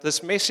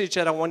this message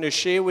that I want to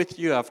share with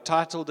you, I've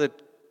titled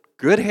it,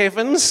 Good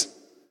Heavens,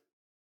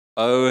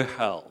 Oh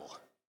Hell.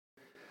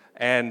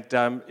 And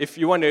if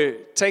you want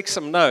to take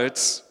some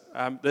notes,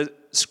 the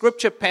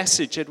scripture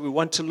passage that we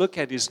want to look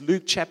at is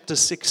Luke chapter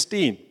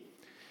 16.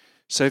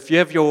 So if you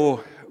have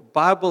your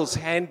Bibles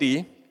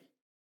handy,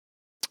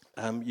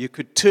 you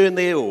could turn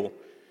there or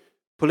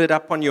pull it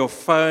up on your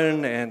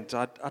phone, and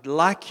I'd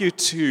like you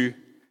to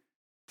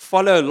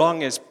follow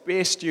along as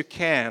best you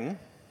can.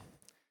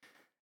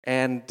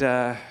 And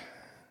I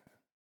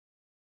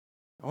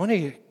want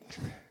to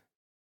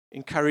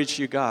encourage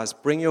you guys,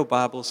 bring your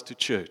Bibles to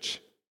church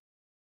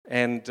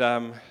and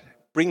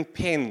bring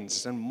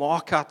pens and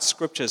mark out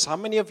scriptures. How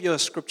many of you are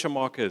scripture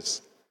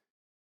markers?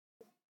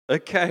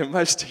 Okay,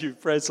 most of you,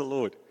 praise the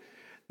Lord.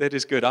 That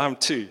is good, I'm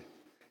too.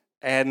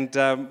 And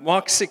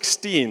Mark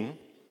 16,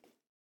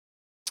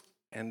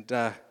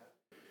 and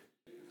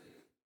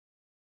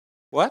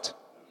what?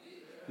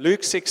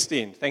 Luke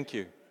 16, thank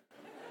you.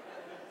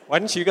 Why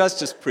don't you guys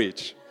just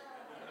preach?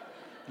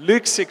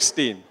 Luke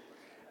 16.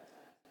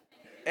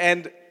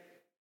 And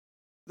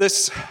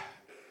this,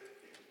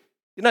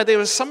 there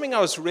was something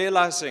I was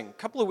realizing. A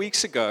couple of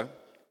weeks ago,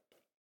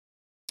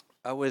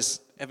 I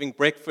was having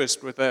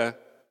breakfast with a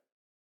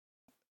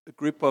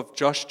group of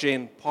Josh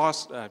Gen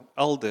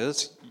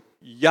elders,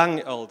 young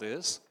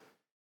elders.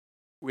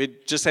 We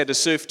just had a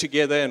surf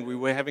together, and we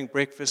were having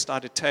breakfast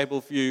out at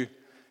Table View.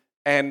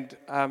 And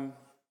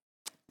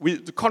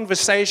the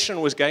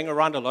conversation was going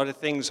around a lot of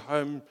things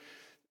home.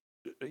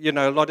 A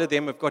lot of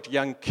them have got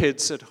young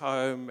kids at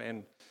home,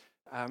 and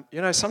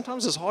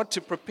sometimes it's hard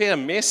to prepare a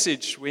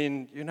message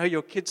when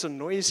your kids are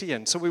noisy.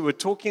 And so we were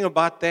talking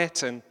about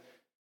that, and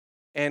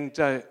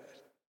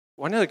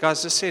one of the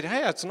guys just said,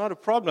 "Hey, it's not a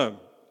problem.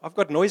 I've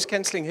got noise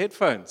cancelling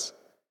headphones.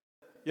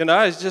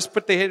 Just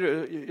put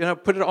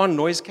put it on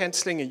noise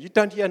cancelling, and you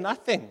don't hear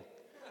nothing."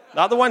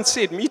 The other one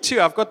said, "Me too.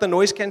 I've got the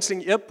noise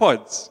cancelling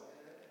earpods."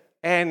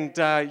 And,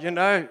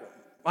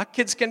 my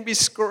kids can be,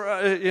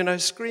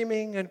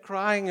 screaming and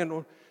crying,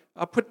 and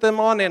I put them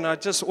on, and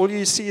all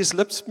you see is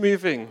lips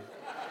moving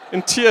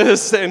and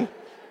tears, and,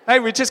 hey,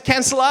 we just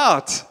cancel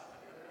out.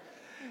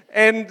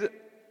 And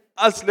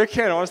I was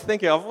looking, and I was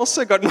thinking, I've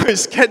also got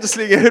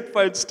noise-canceling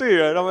headphones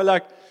too, and I'm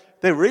like,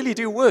 they really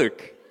do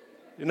work.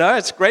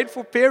 It's great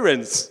for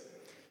parents.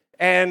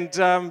 And,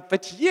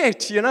 but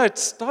yet, it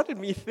started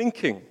me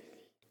thinking,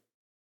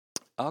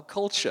 our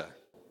culture,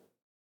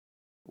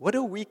 what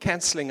are we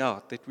canceling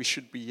out that we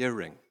should be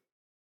hearing?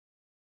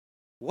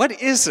 What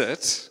is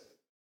it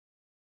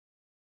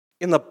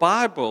in the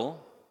Bible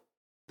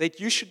that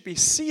you should be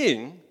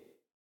seeing,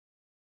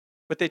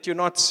 but that you're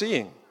not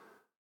seeing?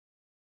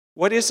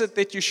 What is it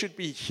that you should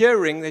be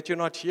hearing that you're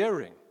not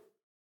hearing?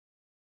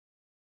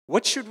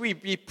 What should we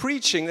be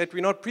preaching that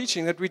we're not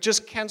preaching, that we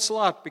just cancel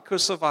out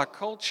because of our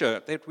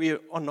culture, that we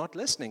are not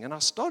listening? And I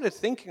started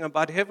thinking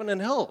about heaven and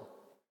hell.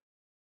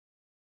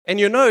 And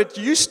it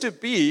used to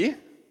be,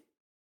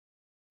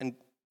 and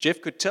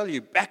Jeff could tell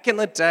you, back in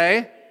the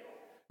day,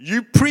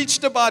 you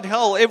preached about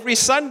hell every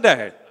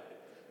Sunday.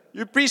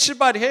 You preached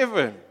about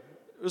heaven.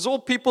 It was all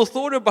people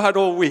thought about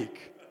all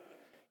week.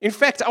 In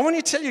fact, I want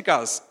to tell you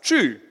guys,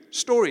 true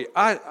story.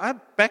 I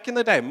back in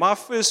the day, my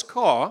first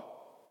car,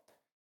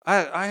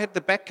 I had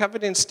the back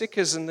covered in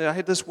stickers, and I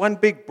had this one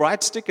big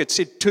bright sticker. It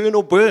said "Turn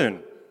or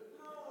Burn."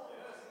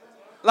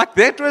 Like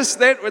that was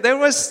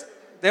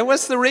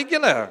the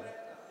regular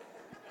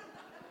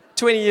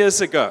 20 years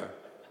ago.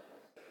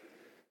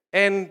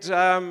 And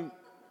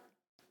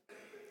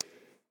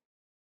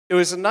it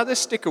was another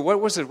sticker. What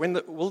was it?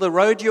 Will the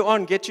road you're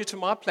on get you to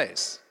my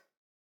place?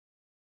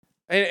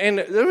 And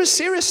there was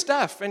serious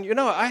stuff. And,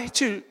 I had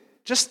to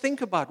just think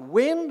about,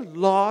 when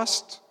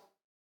last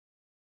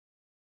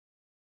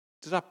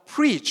did I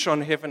preach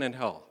on heaven and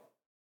hell?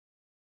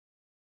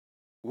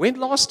 When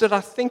last did I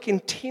think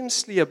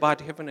intensely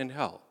about heaven and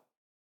hell?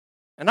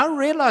 And I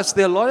realized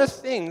there are a lot of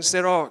things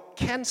that are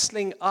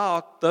canceling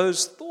out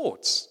those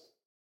thoughts.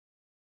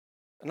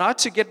 And I had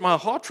to get my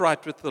heart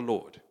right with the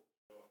Lord.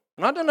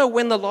 And I don't know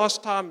when the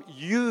last time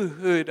you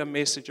heard a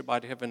message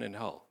about heaven and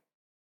hell.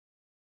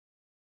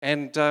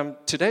 And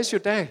today's your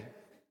day.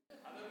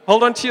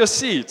 Hold on to your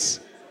seats.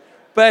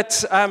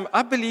 But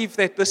I believe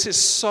that this is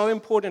so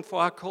important for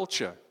our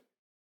culture.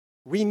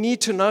 We need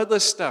to know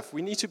this stuff.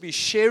 We need to be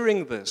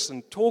sharing this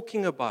and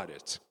talking about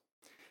it.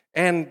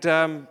 And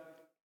the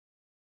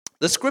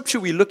scripture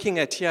we're looking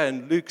at here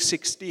in Luke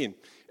 16,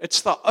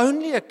 it's the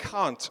only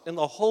account in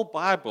the whole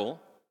Bible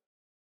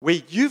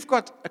where you've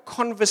got a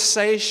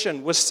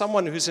conversation with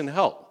someone who's in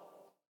hell.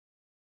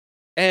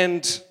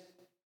 And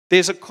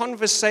there's a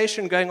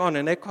conversation going on,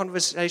 and that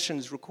conversation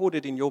is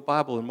recorded in your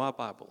Bible and my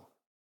Bible.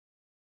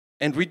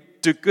 And we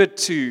do good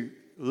to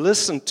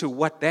listen to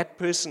what that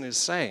person is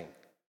saying.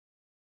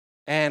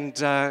 And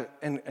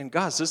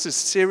guys, this is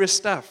serious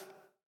stuff.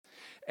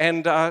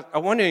 And I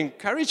want to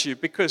encourage you,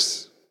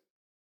 because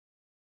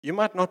you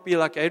might not be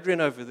like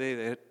Adrian over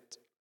there that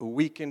a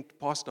weekend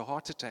past a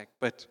heart attack,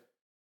 but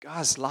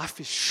guys, life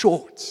is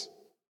short.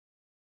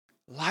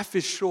 Life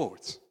is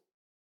short.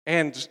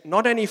 And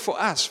not only for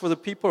us, for the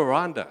people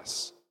around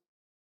us.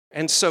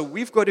 And so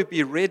we've got to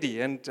be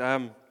ready. And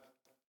I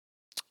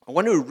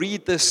want to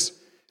read this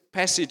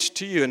passage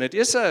to you. And it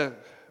is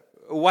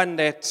one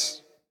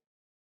that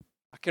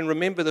I can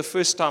remember the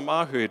first time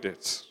I heard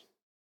it.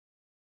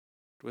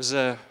 It was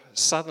a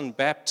Southern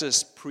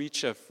Baptist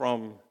preacher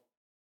from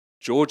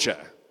Georgia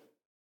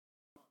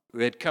who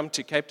had come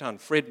to Cape Town,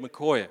 Fred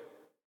McCoy.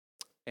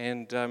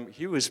 And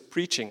he was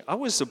preaching. I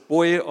was a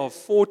boy of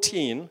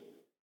 14,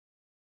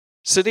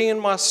 sitting in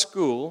my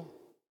school,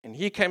 and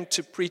he came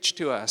to preach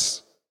to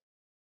us.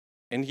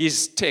 And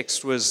his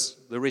text was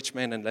the rich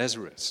man and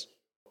Lazarus.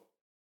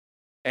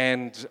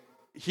 And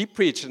he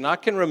preached, and I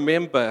can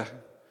remember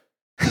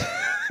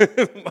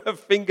my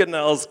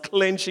fingernails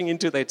clenching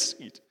into that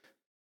seat.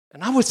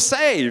 And I was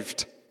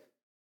saved.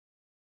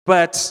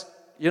 But,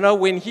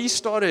 when he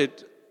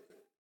started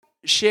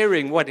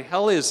sharing what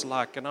hell is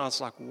like, and I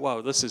was like,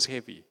 whoa, this is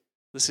heavy.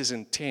 This is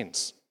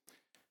intense.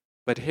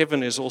 But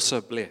heaven is also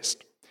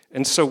blessed.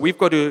 And so we've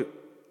got to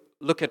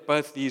look at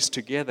both these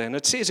together. And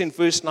it says in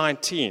verse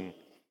 19,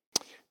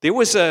 there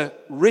was a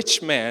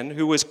rich man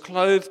who was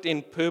clothed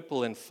in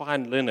purple and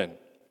fine linen,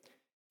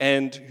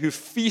 and who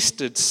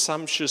feasted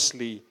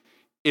sumptuously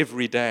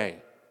every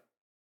day.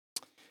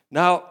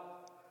 Now,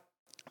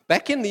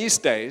 back in these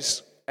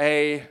days,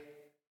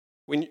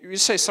 when you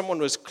say someone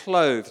was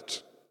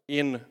clothed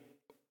in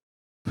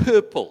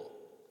purple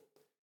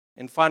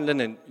and fine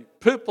linen,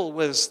 purple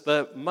was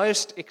the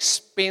most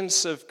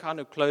expensive kind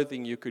of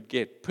clothing you could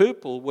get.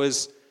 Purple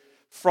was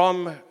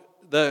from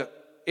the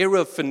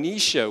era of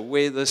Phoenicia,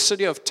 where the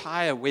city of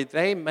Tyre, where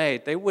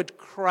they would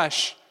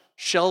crush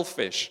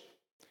shellfish.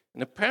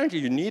 And apparently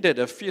you needed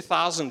a few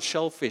thousand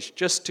shellfish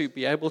just to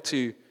be able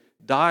to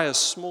dye a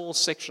small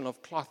section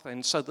of cloth.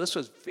 And so this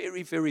was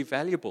very, very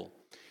valuable.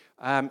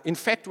 In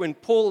fact, when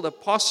Paul the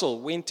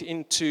Apostle went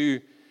into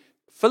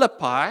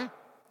Philippi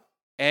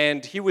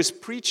and he was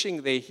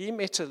preaching there, he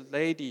met a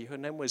lady, her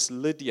name was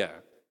Lydia,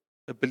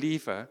 a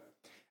believer.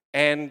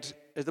 And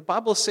the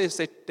Bible says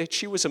that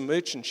she was a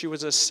merchant. She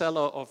was a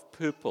seller of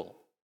purple.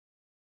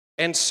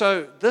 And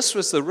so this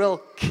was the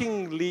real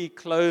kingly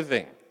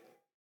clothing.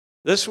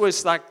 This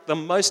was like the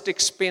most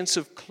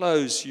expensive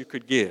clothes you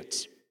could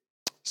get.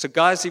 So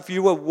guys, if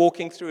you were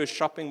walking through a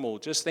shopping mall,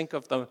 just think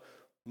of the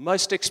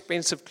most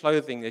expensive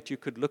clothing that you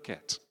could look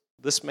at.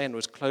 This man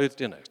was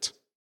clothed in it.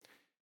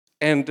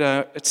 And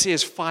it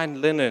says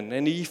fine linen,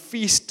 and he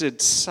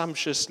feasted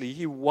sumptuously.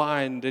 He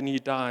wined and he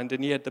dined,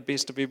 and he had the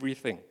best of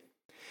everything.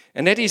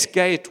 And at his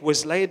gate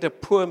was laid a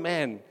poor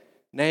man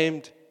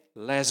named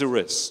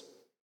Lazarus,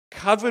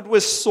 covered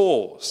with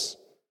sores,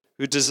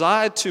 who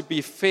desired to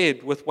be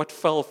fed with what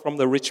fell from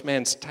the rich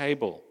man's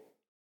table.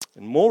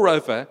 And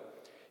moreover,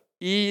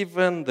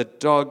 even the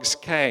dogs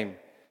came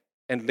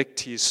and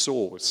licked his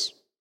sores.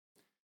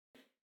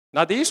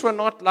 Now, these were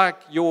not like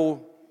your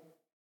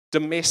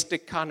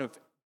domestic kind of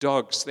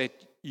dogs that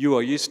you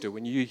are used to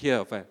when you hear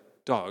of a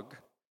dog.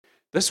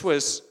 This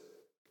was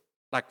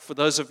like, for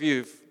those of you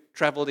who've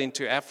traveled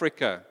into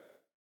Africa,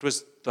 it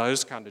was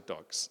those kind of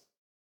dogs.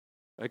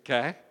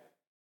 Okay?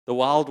 The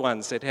wild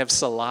ones that have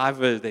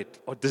saliva, that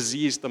are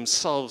diseased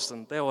themselves,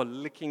 and they are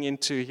licking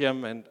into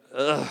him, and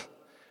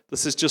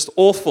this is just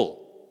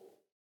awful.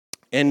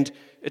 And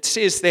it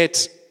says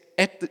that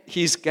at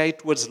his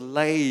gate was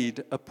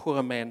laid a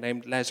poor man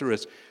named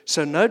Lazarus.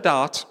 So no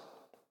doubt,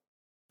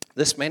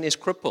 this man is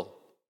crippled.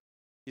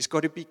 He's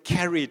got to be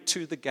carried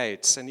to the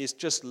gates, and he's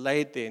just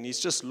laid there, and he's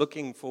just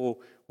looking for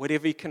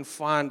whatever he can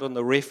find on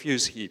the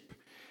refuse heap.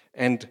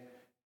 And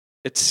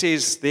it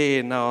says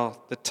there,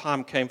 now the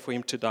time came for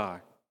him to die.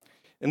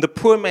 And the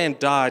poor man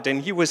died,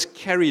 and he was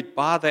carried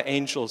by the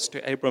angels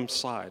to Abram's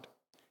side.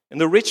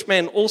 And the rich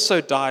man also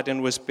died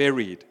and was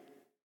buried.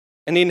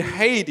 And in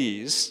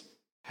Hades,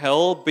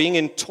 hell, being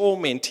in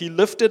torment, he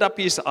lifted up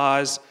his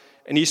eyes,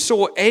 and he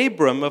saw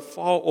Abram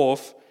afar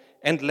off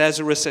and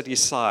Lazarus at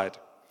his side.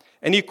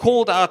 And he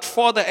called out,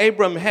 Father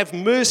Abram, have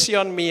mercy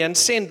on me, and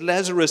send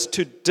Lazarus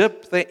to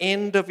dip the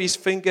end of his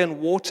finger in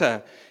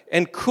water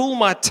and cool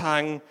my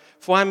tongue,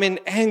 for I'm in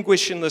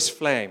anguish in this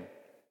flame.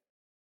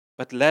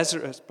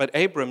 But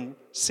Abram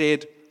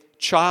said,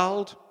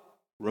 Child,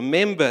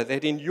 remember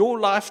that in your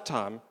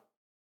lifetime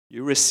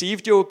you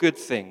received your good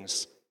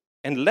things,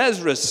 and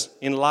Lazarus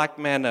in like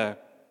manner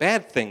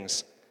bad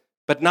things.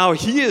 But now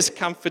he is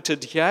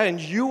comforted here,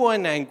 and you are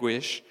in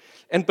anguish.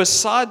 And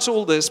besides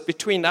all this,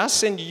 between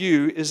us and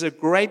you is a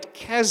great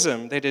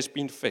chasm that has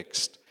been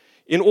fixed,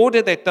 in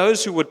order that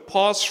those who would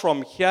pass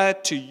from here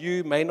to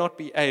you may not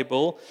be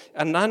able,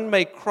 and none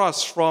may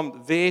cross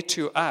from there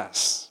to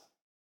us.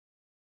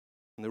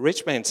 And the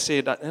rich man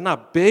said, And I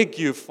beg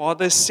you,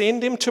 Father,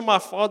 send him to my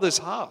father's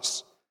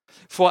house,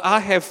 for I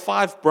have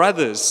 5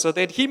 brothers, so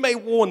that he may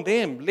warn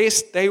them,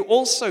 lest they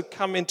also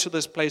come into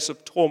this place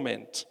of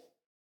torment.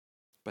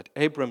 But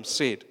Abram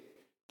said,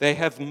 They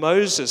have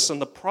Moses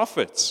and the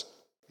prophets.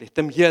 Let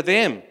them hear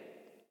them.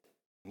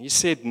 And he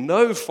said,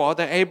 No,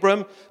 Father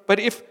Abram, but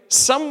if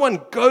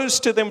someone goes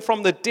to them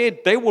from the dead,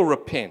 they will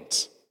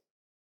repent.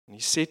 And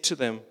he said to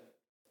them,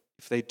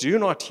 If they do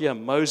not hear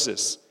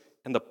Moses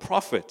and the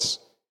prophets,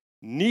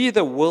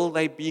 neither will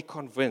they be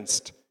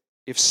convinced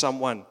if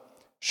someone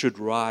should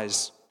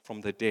rise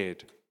from the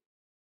dead.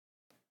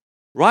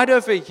 Right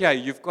over here,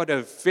 you've got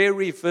a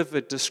very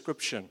vivid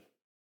description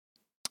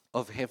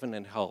of heaven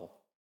and hell.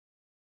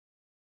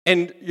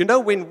 And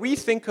when we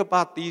think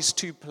about these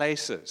two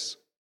places,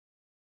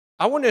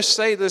 I want to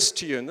say this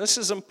to you, and this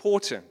is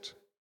important,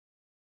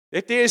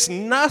 that there's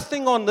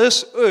nothing on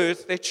this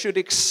earth that should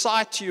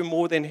excite you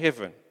more than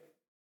heaven.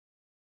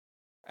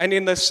 And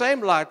in the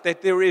same light,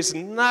 that there is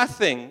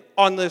nothing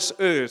on this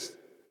earth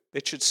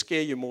that should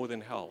scare you more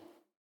than hell.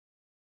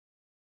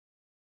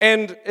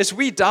 And as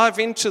we dive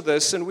into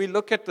this and we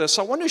look at this,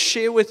 I want to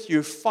share with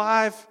you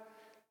 5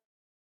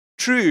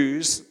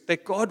 truths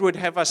that God would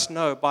have us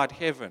know about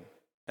heaven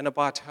and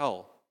about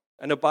hell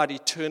and about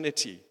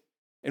eternity.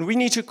 And we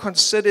need to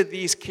consider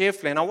these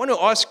carefully. And I want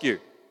to ask you,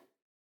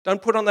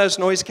 don't put on those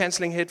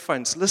noise-canceling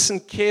headphones. Listen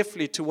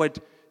carefully to what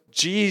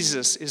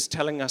Jesus is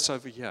telling us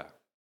over here.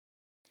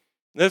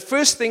 The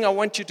first thing I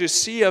want you to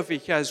see over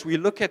here as we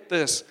look at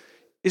this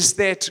is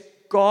that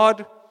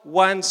God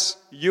wants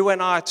you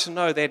and I to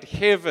know that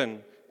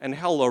heaven and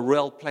hell are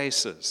real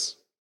places.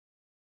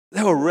 They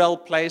are real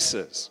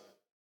places.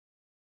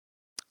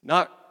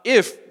 Now,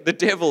 if the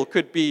devil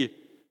could be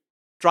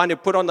trying to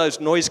put on those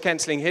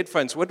noise-canceling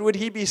headphones, what would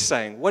he be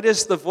saying? What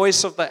is the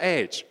voice of the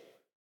age?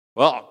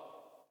 Well,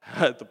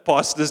 the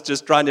pastor's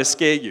just trying to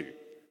scare you.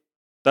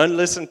 Don't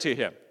listen to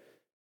him.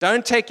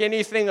 Don't take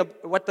anything of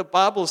what the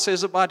Bible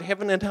says about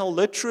heaven and hell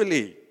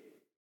literally.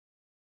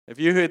 Have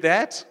you heard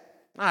that?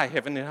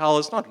 Heaven and hell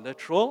is not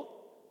literal.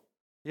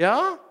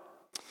 Yeah?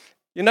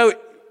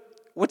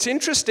 What's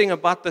interesting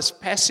about this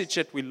passage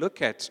that we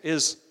look at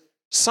is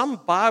some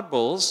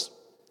Bibles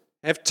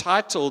have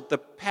titled the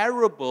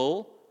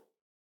parable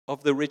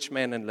of the rich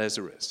man and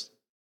Lazarus.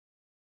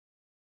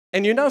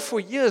 And for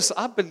years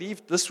I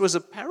believed this was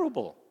a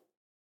parable.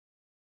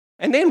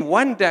 And then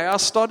one day I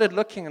started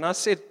looking and I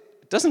said,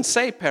 it doesn't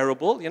say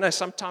parable.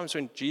 Sometimes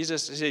when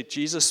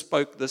Jesus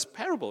spoke this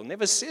parable, it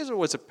never says it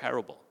was a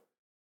parable.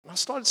 And I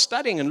started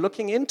studying and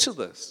looking into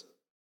this.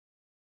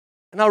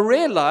 And I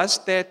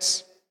realized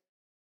that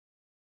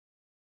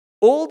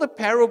all the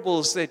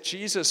parables that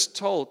Jesus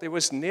told, there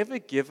was never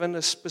given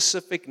a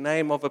specific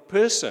name of a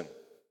person.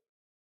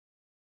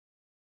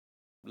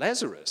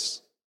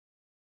 Lazarus.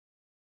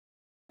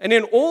 And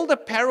in all the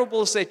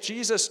parables that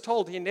Jesus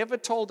told, he never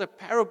told a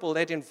parable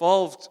that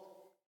involved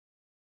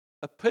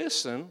a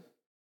person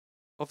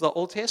of the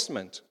Old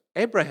Testament,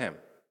 Abraham.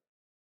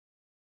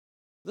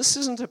 This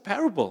isn't a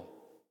parable.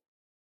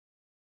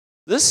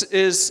 This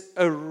is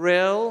a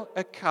real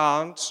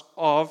account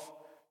of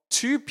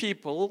 2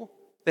 people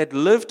that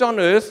lived on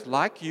earth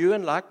like you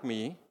and like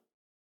me,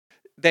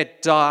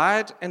 that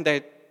died and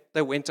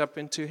they went up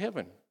into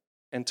heaven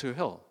and to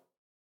hell.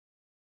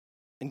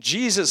 And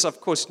Jesus, of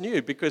course,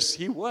 knew because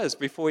he was,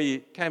 before he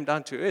came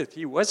down to earth,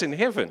 he was in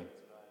heaven.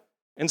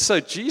 And so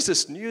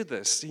Jesus knew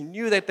this. He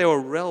knew that there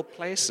were real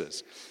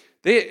places.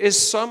 There is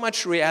so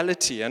much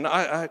reality. And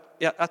I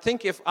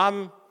think if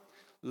I'm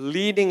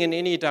leading in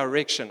any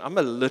direction, I'm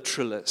a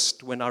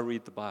literalist when I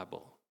read the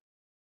Bible.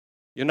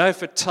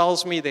 If it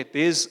tells me that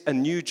there's a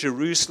new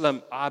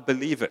Jerusalem, I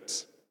believe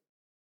it.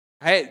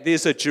 Hey,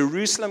 there's a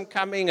Jerusalem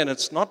coming, and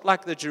it's not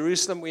like the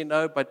Jerusalem we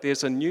know, but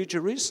there's a new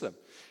Jerusalem.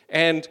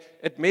 And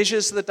it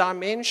measures the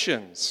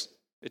dimensions.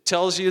 It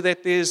tells you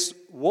that there's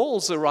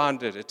walls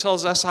around it. It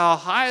tells us how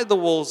high the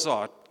walls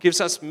are. It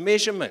gives us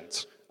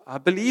measurement. I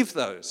believe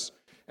those.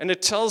 And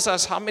it tells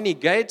us how many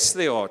gates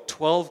there are,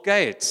 12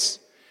 gates.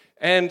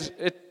 And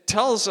it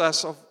tells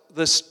us of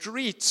the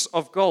streets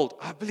of gold.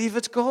 I believe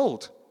it's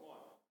gold.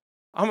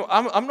 I'm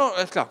not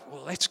like,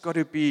 well, that's got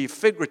to be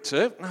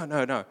figurative.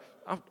 No.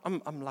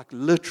 I'm like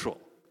literal.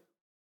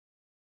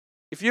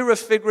 If you're a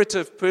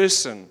figurative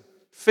person,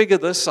 figure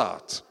this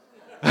out.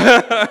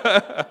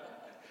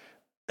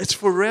 It's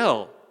for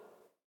real.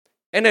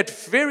 And at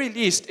very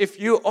least, if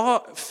you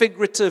are a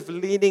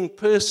figurative-leaning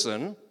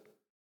person,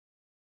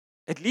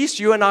 at least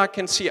you and I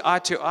can see eye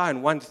to eye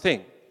on one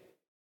thing.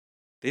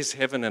 There's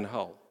heaven and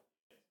hell.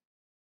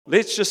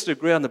 Let's just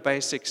agree on the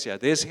basics here.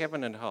 There's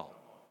heaven and hell.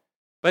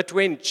 But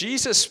when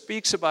Jesus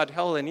speaks about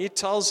hell and he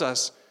tells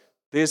us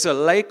there's a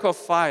lake of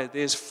fire,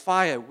 there's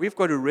fire, we've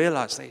got to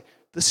realize that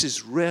this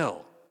is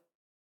real.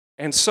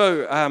 And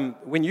so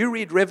when you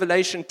read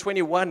Revelation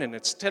 21 and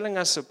it's telling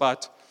us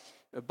about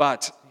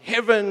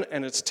heaven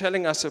and it's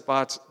telling us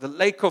about the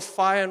lake of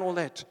fire and all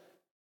that,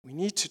 we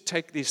need to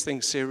take these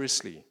things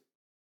seriously.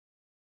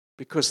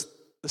 Because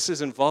this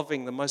is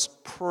involving the most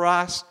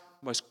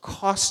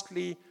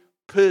costly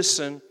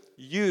person,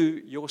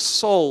 your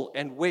soul,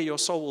 and where your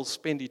soul will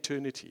spend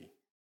eternity.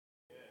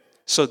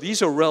 So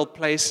these are real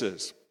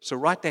places. So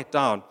write that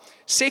down.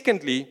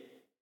 Secondly,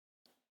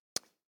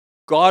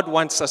 God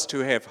wants us to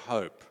have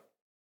hope.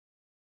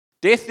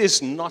 Death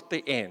is not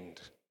the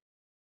end.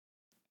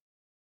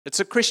 It's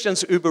a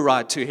Christian's Uber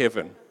ride to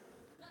heaven.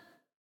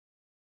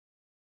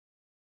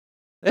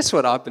 That's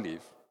what I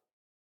believe.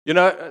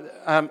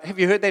 Have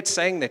you heard that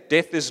saying that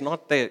death is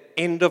not the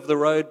end of the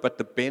road, but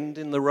the bend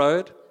in the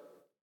road?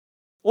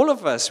 All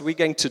of us, we're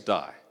going to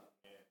die.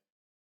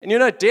 And you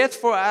know, death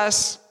for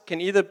us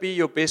can either be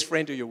your best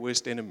friend or your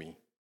worst enemy.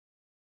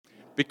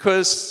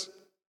 Because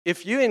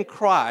if you're in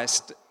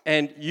Christ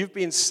and you've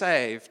been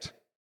saved,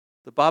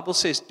 the Bible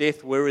says,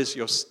 death, where is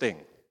your sting?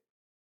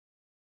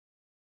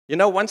 You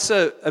know, once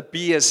a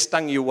bee has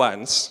stung you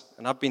once,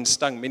 and I've been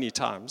stung many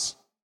times,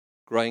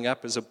 growing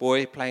up as a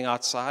boy, playing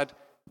outside,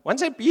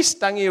 once a bee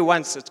stung you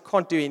once, it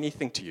can't do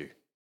anything to you.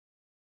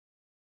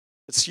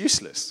 It's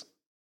useless.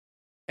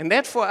 And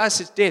that for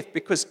us is death,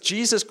 because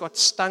Jesus got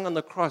stung on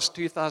the cross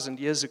 2,000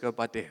 years ago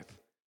by death.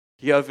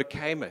 He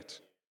overcame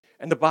it.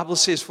 And the Bible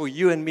says, for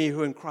you and me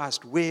who are in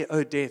Christ, where,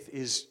 O death,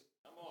 is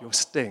your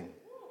sting?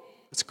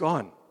 It's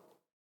gone.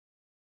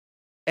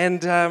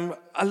 And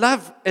I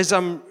love, as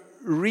I'm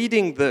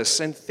reading this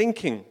and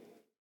thinking,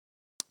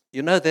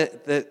 you know,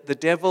 the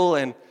devil,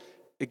 and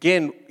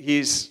again,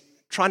 he's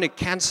trying to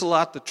cancel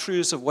out the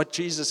truths of what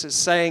Jesus is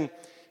saying.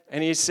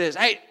 And he says,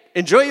 hey,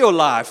 enjoy your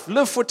life.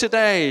 Live for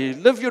today.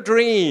 Live your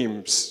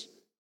dreams.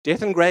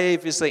 Death and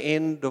grave is the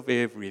end of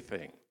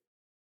everything.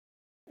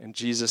 And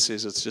Jesus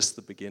says it's just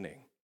the beginning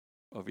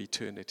of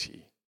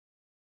eternity.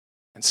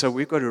 And so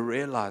we've got to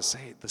realize,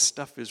 hey, this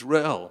stuff is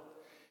real.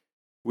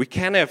 We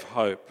can have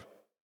hope.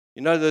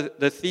 You know,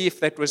 the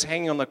thief that was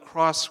hanging on the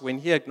cross, when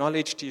he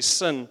acknowledged his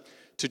sin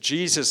to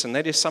Jesus, and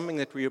that is something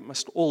that we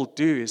must all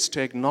do, is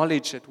to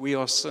acknowledge that we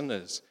are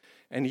sinners.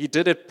 And he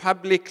did it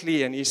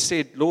publicly, and he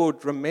said,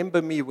 Lord,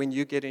 remember me when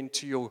you get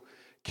into your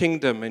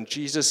kingdom. And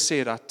Jesus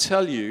said, I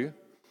tell you,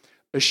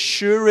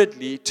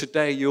 assuredly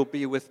today you'll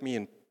be with me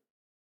in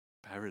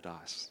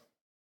paradise.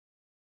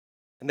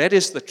 And that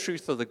is the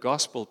truth of the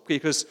gospel,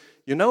 because,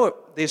 you know,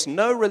 there's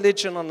no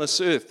religion on this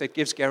earth that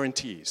gives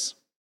guarantees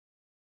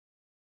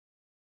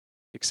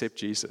except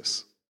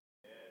Jesus.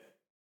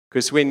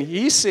 Because when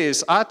he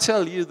says, I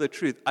tell you the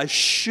truth,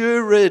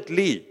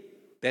 assuredly,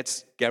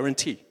 that's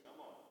guarantee.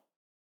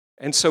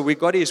 And so we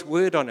got his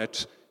word on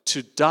it.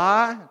 To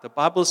die, the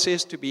Bible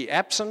says, to be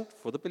absent,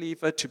 for the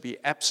believer, to be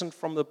absent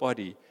from the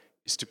body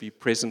is to be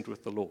present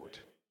with the Lord.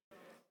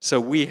 So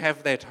we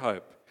have that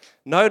hope.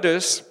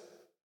 Notice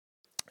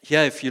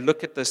here, if you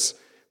look at this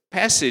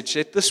passage,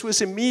 that this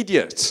was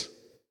immediate.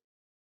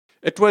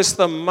 It was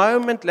the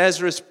moment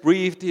Lazarus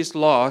breathed his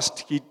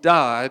last, he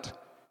died,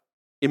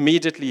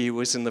 immediately he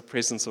was in the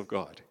presence of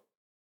God.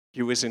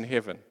 He was in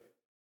heaven.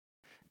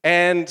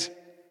 And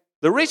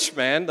the rich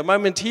man, the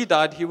moment he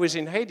died, he was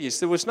in Hades.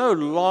 There was no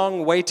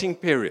long waiting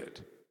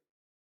period.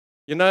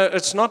 You know,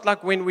 it's not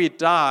like when we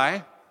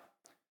die,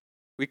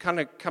 we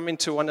kind of come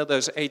into one of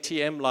those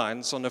ATM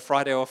lines on a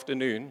Friday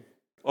afternoon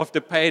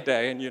after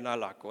payday, and you're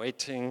like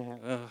waiting,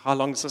 how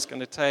long is this going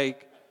to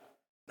take?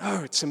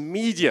 No, it's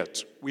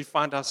immediate. We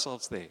find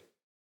ourselves there.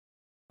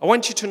 I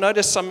want you to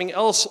notice something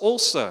else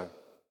also,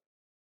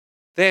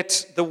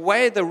 that the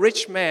way the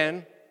rich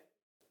man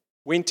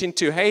went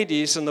into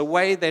Hades and the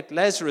way that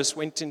Lazarus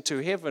went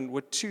into heaven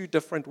were two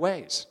different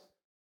ways.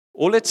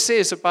 All it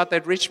says about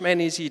that rich man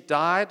is he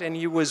died and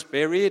he was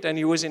buried and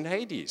he was in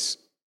Hades.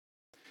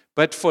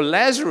 But for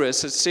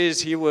Lazarus, it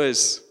says he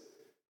was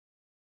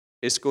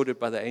escorted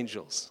by the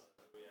angels.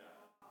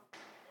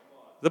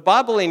 The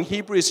Bible in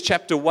Hebrews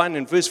chapter 1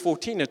 and verse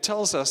 14, it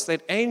tells us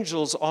that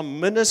angels are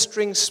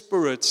ministering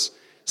spirits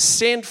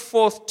sent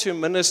forth to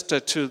minister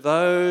to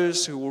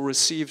those who will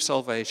receive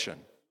salvation.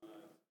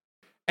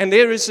 And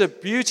there is a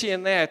beauty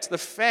in that, the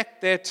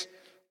fact that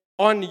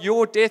on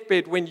your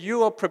deathbed, when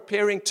you are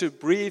preparing to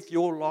breathe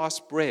your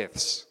last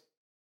breaths,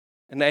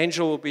 an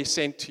angel will be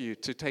sent to you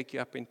to take you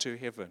up into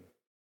heaven.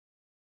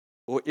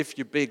 Or if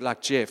you're big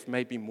like Jeff,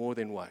 maybe more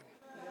than one.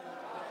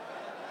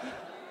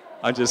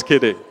 I'm just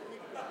kidding.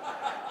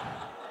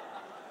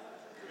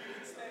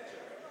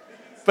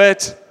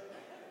 But,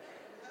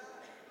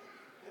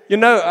 you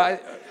know,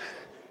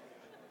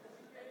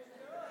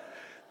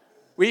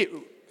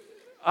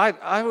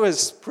 I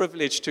was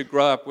privileged to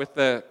grow up with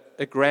a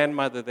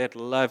grandmother that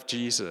loved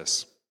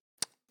Jesus.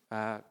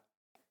 On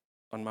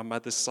my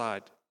mother's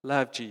side,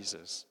 loved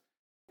Jesus.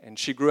 And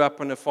she grew up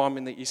on a farm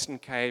in the Eastern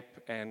Cape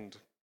and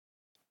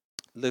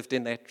lived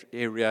in that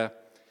area.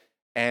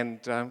 And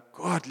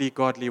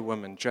godly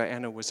woman,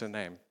 Joanna was her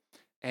name.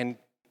 And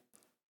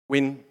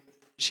when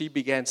she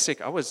began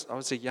sick, I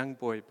was a young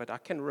boy, but I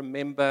can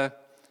remember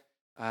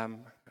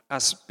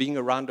us being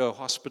around her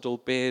hospital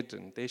bed,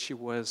 and there she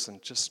was,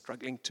 and just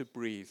struggling to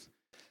breathe.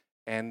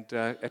 And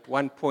at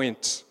one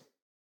point,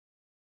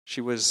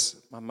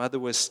 my mother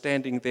was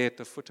standing there at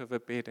the foot of her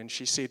bed, and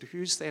she said,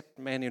 "Who's that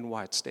man in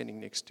white standing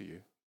next to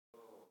you?"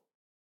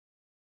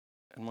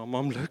 And my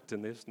mom looked,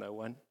 and there's no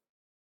one.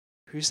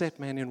 "Who's that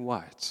man in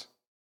white?"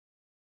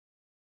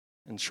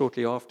 And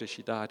shortly after,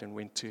 she died and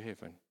went to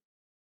heaven.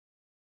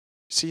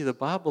 See, the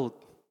Bible,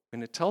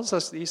 when it tells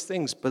us these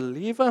things,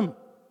 believe him.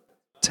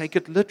 Take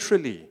it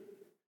literally.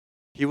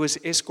 He was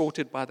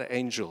escorted by the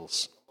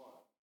angels.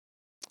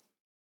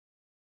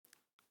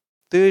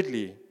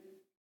 Thirdly,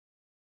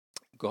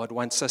 God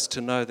wants us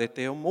to know that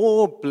there are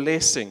more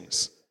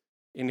blessings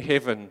in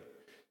heaven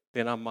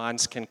than our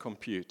minds can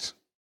compute.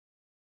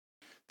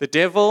 The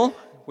devil,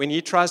 when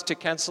he tries to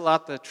cancel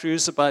out the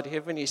truths about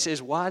heaven, he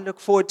says, why look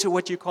forward to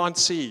what you can't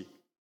see?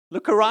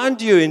 Look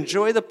around you.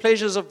 Enjoy the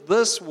pleasures of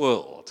this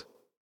world.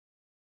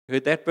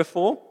 Heard that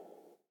before?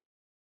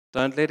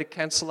 Don't let it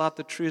cancel out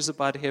the truths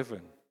about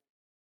heaven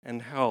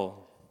and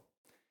hell.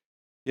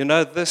 You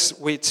know, this,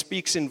 where it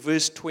speaks in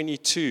verse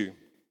 22,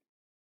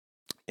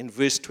 in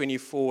verse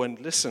 24, and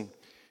listen,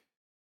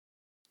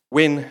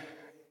 when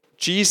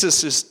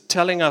Jesus is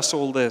telling us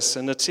all this,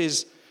 and it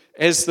says,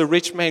 as the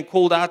rich man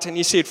called out and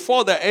he said,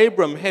 Father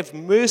Abram, have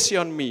mercy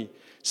on me.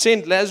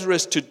 Send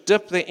Lazarus to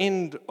dip the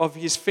end of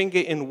his finger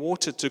in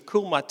water to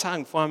cool my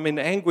tongue, for I'm in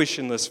anguish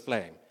in this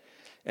flame.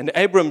 And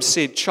Abram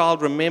said,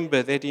 Child,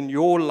 remember that in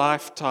your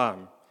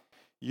lifetime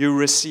you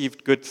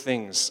received good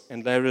things,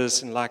 and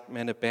Lazarus in like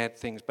manner bad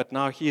things. But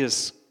now he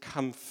is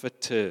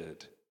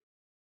comforted,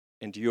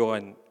 and you are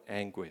in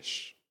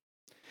anguish.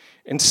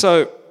 And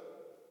so,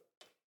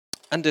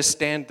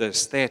 understand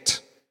this,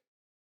 that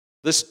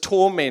this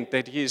torment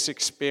that he is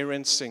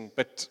experiencing,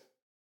 but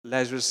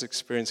Lazarus is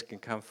experiencing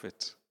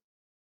comfort.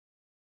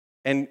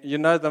 And you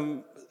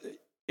know,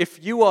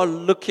 if you are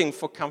looking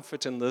for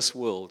comfort in this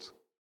world,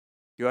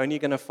 you're only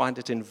going to find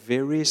it in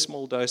very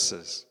small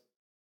doses.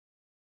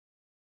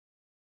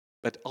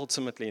 But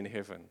ultimately in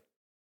heaven,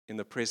 in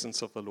the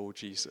presence of the Lord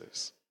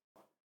Jesus.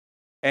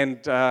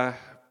 And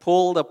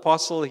Paul the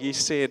apostle, he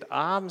said,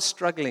 I'm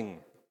struggling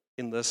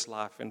in this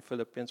life in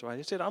Philippians.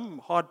 He said, I'm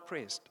hard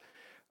pressed.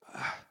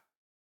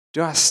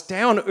 Do I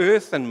stay on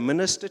earth and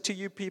minister to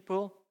you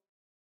people?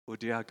 Or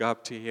do I go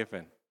up to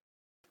heaven?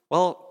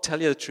 Well,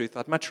 tell you the truth,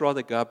 I'd much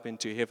rather go up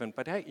into heaven.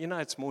 But hey, you know,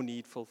 it's more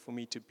needful for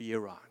me to be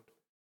around.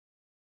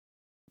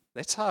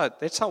 That's how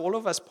all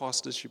of us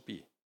pastors should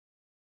be.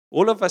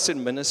 All of us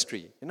in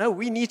ministry. You know,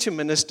 we need to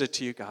minister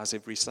to you guys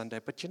every Sunday.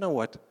 But you know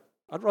what?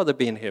 I'd rather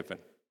be in heaven.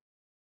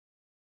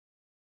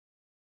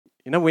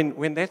 You know,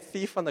 when that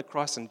thief on the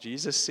cross and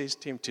Jesus says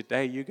to him,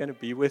 today you're going to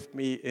be with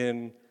me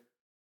in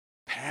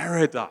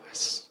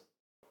paradise.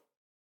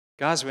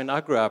 Guys, when I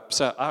grew up,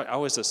 so I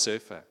was a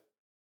surfer.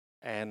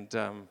 And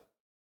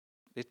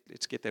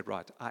let's get that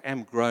right. I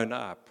am grown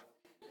up.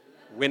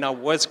 When I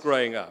was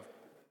growing up.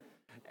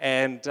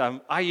 And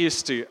I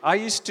used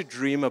to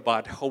dream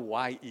about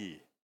Hawaii.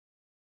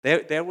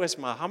 That was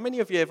how many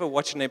of you ever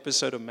watched an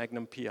episode of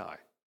Magnum P.I.?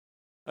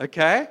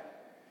 Okay?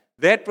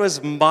 That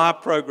was my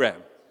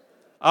program.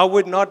 I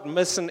would not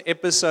miss an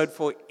episode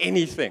for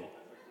anything.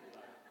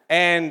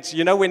 And,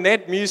 you know, when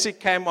that music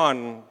came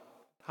on,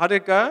 how'd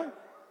it go?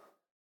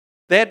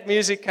 That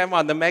music came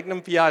on, the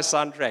Magnum P.I.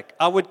 soundtrack.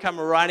 I would come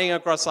running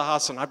across the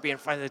house and I'd be in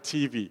front of the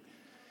TV.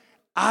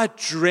 I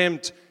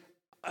dreamt.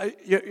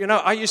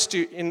 I used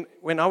to,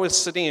 when I was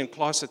sitting in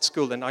class at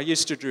school, and I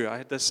used to draw, I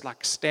had this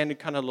like standing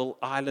kind of little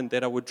island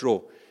that I would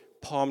draw.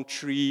 Palm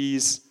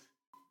trees,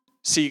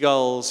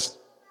 seagulls,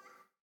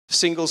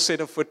 single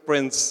set of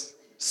footprints,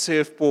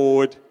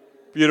 surfboard,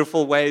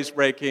 beautiful waves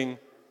breaking.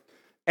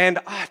 And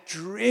I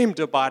dreamed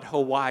about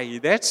Hawaii.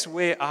 That's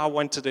where I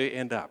wanted to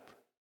end up.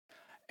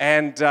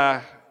 And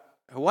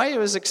Hawaii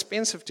was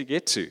expensive to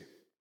get to.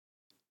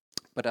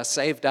 But I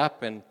saved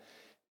up and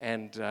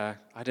I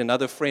had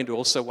another friend who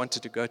also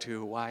wanted to go to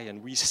Hawaii,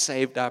 and we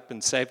saved up.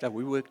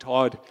 We worked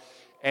hard,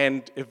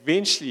 and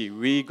eventually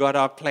we got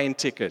our plane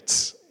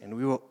tickets, and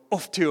we were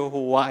off to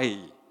Hawaii.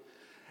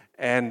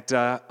 And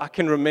I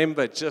can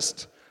remember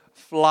just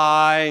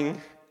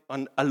flying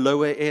on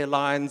Aloha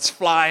Airlines,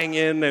 flying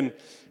in and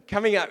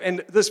coming up,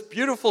 and this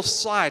beautiful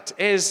sight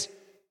as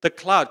the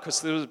cloud,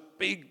 because there was a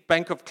big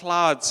bank of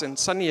clouds, and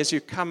suddenly as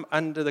you come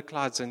under the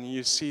clouds and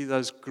you see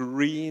those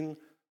green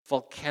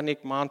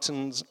volcanic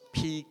mountains,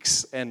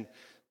 peaks, and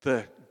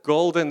the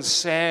golden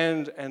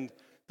sand, and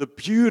the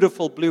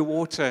beautiful blue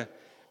water.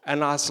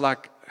 And I was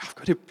like, I've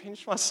got to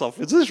pinch myself.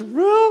 Is this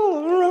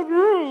real?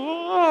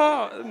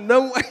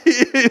 No way.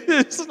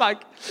 It's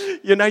like,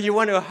 you know, you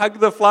want to hug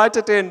the flight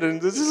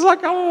attendant. This is like,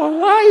 oh,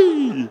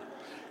 Hawaii.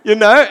 You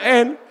know,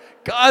 and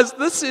guys,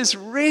 this is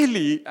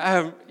really,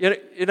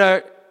 you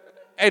know,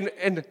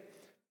 and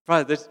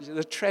right,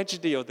 the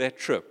tragedy of that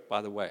trip,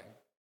 by the way,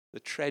 the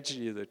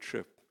tragedy of the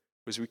trip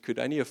was we could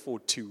only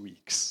afford 2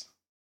 weeks.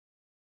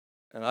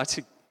 And I had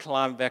to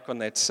climb back on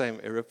that same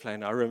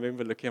airplane. I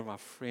remember looking at my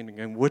friend and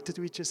going, what did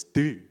we just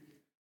do?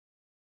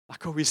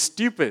 Like, are we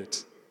stupid?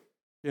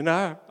 You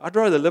know, I'd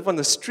rather live on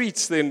the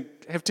streets than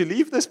have to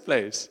leave this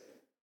place.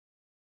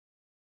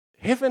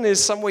 Heaven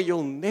is somewhere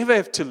you'll never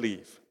have to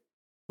leave.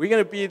 We're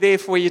going to be there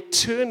for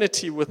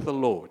eternity with the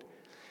Lord.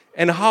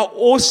 And how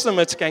awesome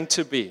it's going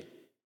to be.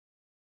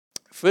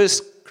 1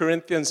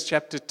 Corinthians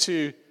chapter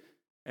 2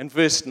 and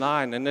verse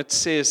 9, and it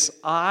says,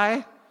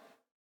 eye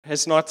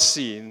has not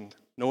seen,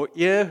 nor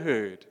ear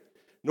heard,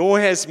 nor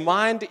has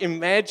mind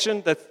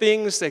imagined the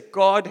things that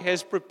God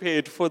has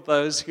prepared for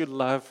those who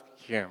love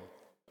Him.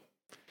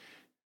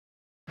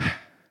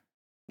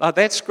 Now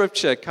that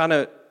scripture, kind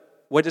of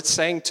what it's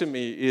saying to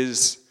me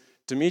is,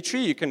 Demitri,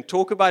 you can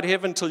talk about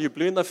heaven till you're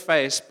blue in the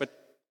face, but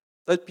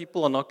those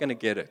people are not going to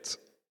get it.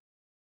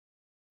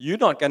 You're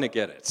not going to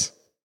get it.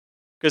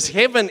 Because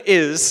heaven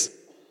is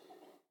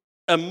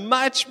a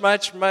much,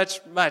 much, much,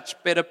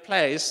 much better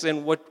place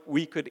than what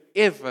we could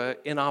ever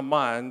in our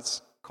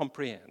minds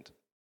comprehend.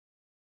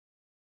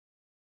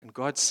 And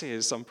God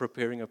says, I'm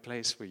preparing a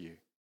place for you.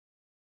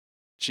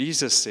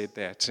 Jesus said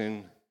that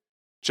in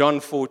John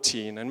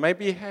 14. And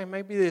maybe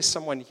there's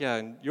someone here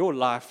and your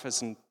life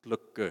hasn't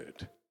looked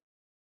good.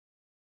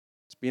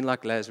 It's been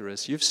like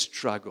Lazarus. You've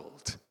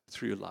struggled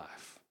through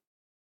life.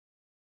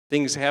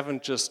 Things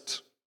haven't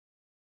just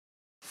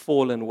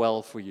fallen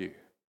well for you.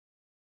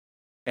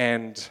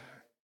 And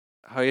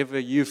however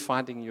you're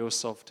finding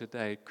yourself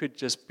today, it could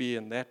just be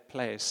in that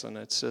place, and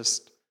it's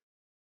just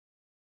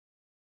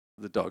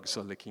the dogs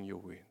are licking your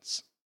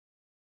wounds.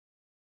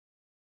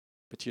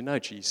 But you know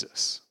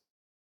Jesus.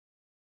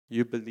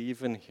 You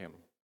believe in him.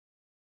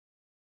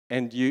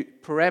 And you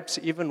perhaps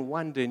even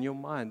wonder in your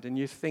mind, and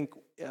you think,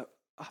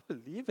 I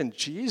believe in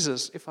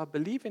Jesus. If I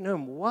believe in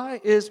him,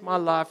 why is my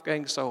life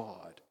going so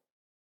hard?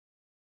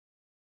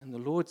 And the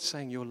Lord's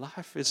saying, your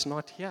life is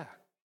not here.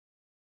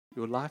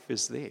 Your life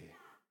is there.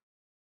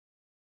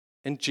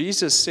 And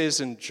Jesus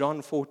says in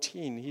John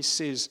 14, he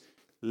says,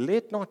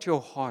 let not your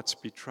hearts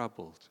be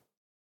troubled.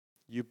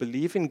 You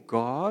believe in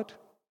God,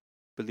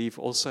 believe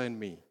also in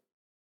me.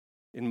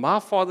 In my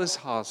Father's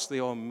house,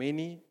 there are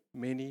many,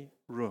 many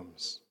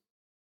rooms.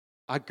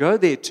 I go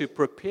there to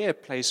prepare a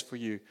place for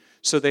you,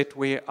 so that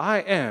where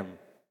I am,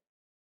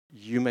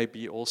 you may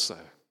be also.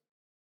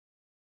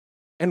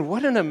 And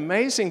what an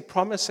amazing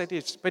promise that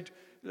is. But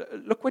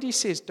look what he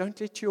says, don't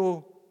let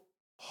your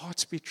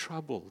hearts be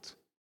troubled.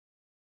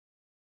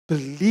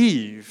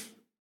 Believe,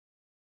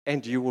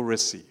 and you will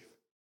receive.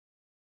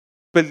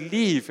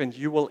 Believe, and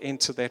you will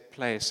enter that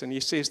place. And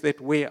he says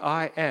that where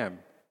I am,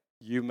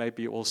 you may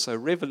be also.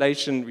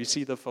 Revelation, we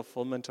see the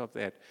fulfillment of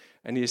that.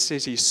 And he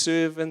says his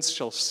servants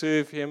shall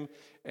serve him,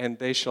 and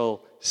they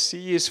shall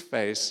see his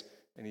face,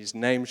 and his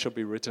name shall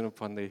be written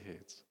upon their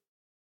heads.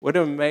 What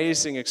an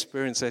amazing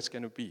experience that's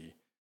going to be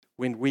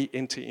when we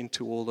enter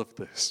into all of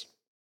this.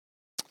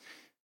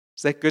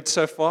 Is that good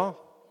so far?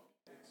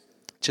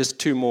 Just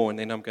two more, and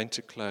then I'm going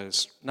to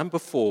close. Number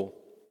 4.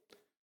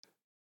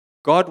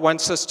 God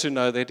wants us to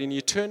know that in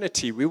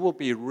eternity we will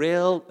be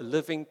real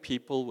living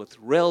people with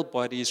real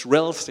bodies,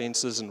 real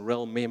senses, and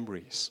real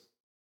memories.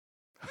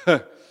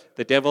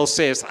 The devil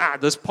says,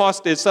 this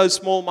pastor is so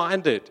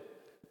small-minded.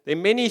 There are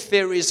many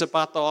theories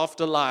about the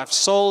afterlife,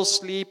 soul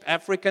sleep,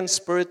 African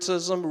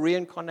spiritism,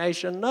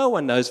 reincarnation. No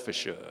one knows for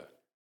sure.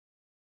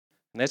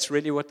 And that's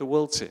really what the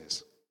world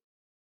says.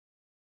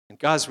 And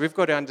guys, we've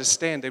got to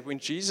understand that when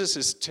Jesus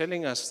is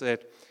telling us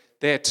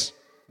that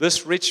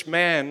this rich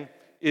man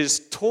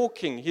is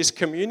talking, he's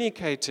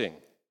communicating.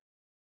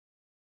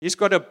 He's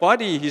got a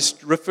body,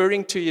 he's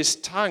referring to his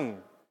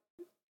tongue.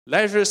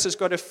 Lazarus has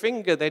got a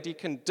finger that he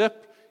can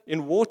dip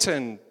in water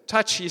and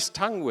touch his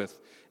tongue with.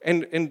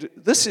 And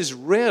this is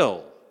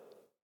real.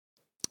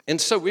 And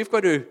so we've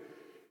got to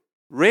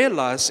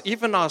realize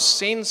even our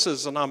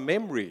senses and our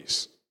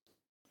memories.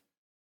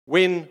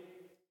 When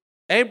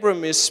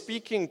Abram is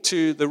speaking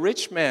to the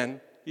rich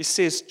man, he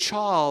says,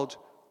 child,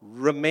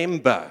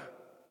 remember.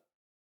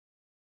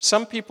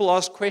 Some people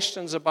ask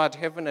questions about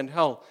heaven and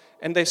hell,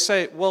 and they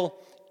say, well,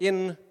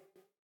 in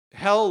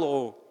hell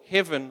or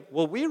heaven,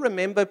 will we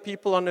remember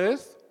people on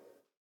earth?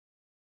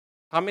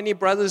 How many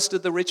brothers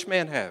did the rich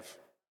man have?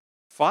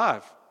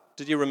 5.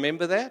 Did he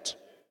remember that?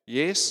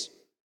 Yes.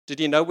 Did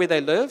he know where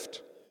they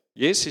lived?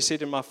 Yes, he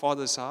said, in my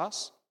Father's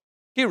house.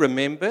 He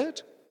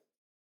remembered.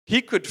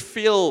 He could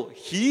feel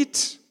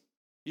heat.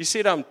 He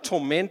said, I'm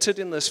tormented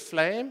in this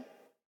flame.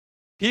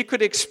 He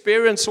could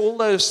experience all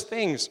those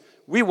things.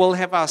 We will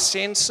have our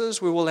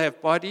senses. We will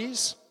have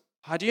bodies.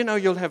 How do you know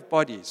you'll have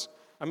bodies?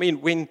 I mean,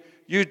 when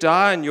you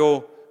die and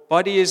your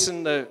body is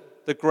in the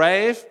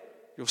grave,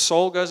 your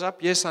soul goes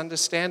up. Yes, I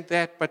understand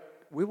that,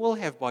 but we will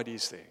have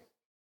bodies there.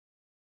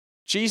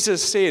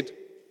 Jesus said,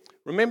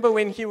 remember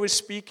when he was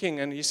speaking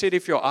and he said,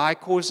 if your eye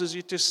causes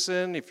you to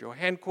sin, if your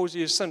hand causes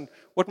you to sin,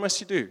 what must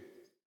you do?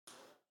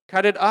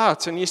 Cut it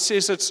out. And he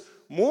says it's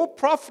more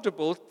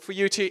profitable for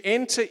you to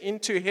enter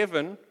into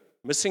heaven,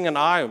 missing an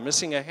eye or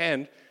missing a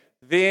hand,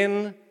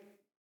 than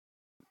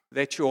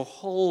that your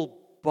whole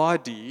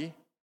body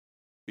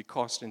be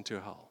cast into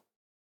hell.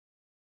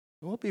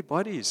 There will be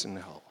bodies in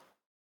hell.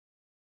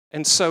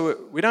 And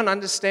so we don't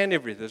understand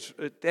everything.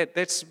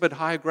 That's a bit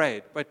high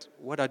grade. But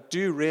what I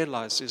do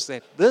realize is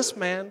that this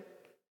man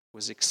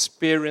was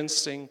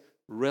experiencing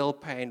real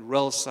pain,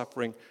 real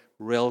suffering,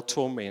 real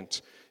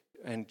torment.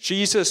 And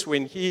Jesus,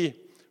 when he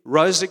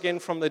rose again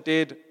from the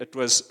dead, it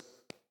was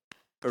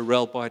a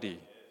real body.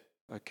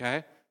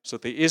 Okay? So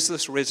there is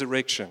this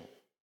resurrection.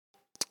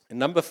 And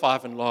number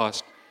 5 and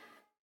last,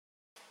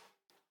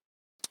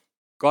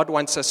 God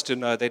wants us to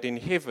know that in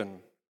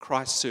heaven,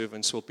 Christ's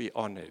servants will be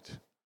honored.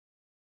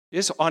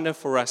 There's honor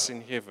for us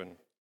in heaven.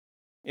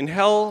 In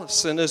hell,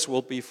 sinners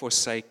will be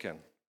forsaken.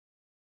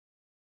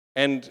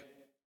 And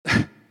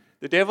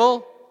the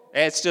devil,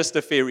 it's just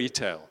a fairy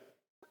tale.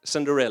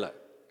 Cinderella.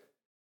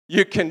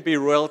 You can be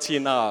royalty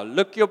now.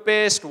 Look your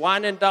best,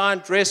 wine and dine,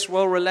 dress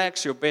well,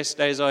 relax. Your best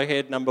days are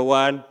ahead, number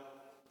 1.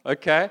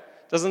 Okay?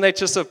 Doesn't that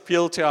just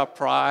appeal to our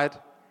pride?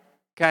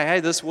 Okay, hey,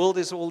 this world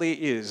is all there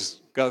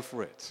is. Go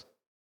for it.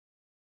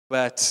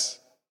 But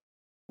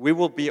we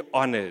will be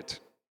honored.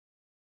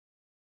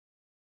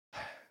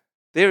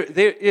 There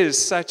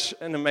is such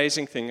an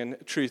amazing thing and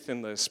truth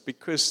in this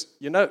because,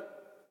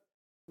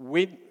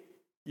 when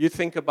you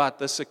think about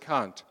this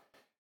account,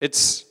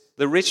 it's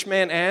the rich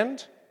man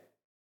and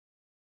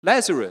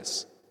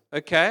Lazarus,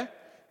 okay?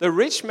 The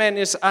rich man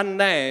is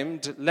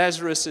unnamed,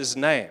 Lazarus is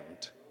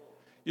named.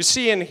 You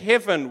see, in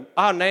heaven,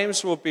 our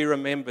names will be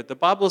remembered. The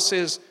Bible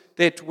says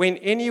that when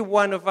any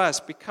one of us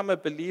become a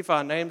believer,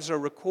 our names are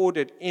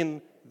recorded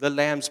in the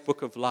Lamb's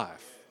book of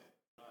life.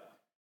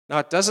 Now,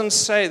 it doesn't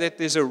say that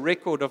there's a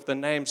record of the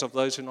names of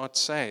those who are not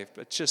saved.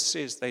 It just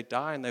says they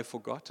die and they're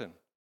forgotten.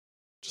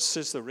 It just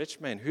says the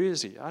rich man. Who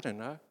is he? I don't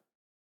know.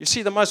 You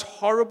see, the most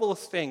horrible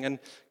thing, and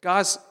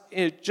guys,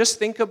 just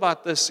think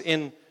about this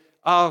in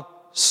our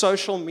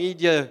social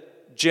media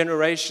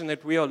generation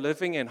that we are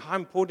living in. How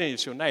important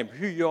is your name,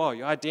 who you are,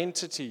 your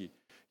identity?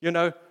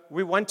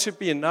 We want to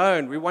be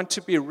known. We want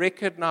to be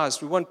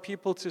recognized. We want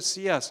people to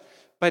see us.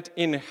 But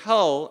in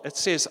hell, it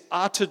says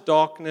outer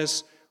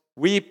darkness,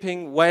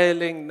 weeping,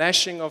 wailing,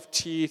 gnashing of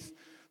teeth,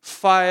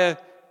 fire,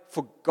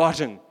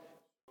 forgotten.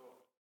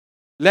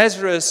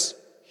 Lazarus,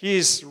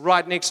 he's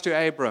right next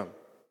to Abram.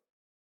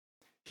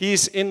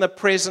 He's in the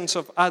presence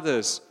of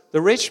others.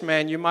 The rich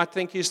man, you might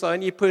think he's the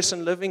only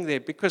person living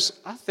there because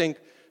I think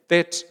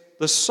that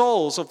the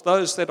souls of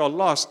those that are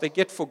lost, they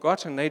get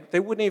forgotten. They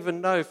wouldn't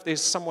even know if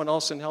there's someone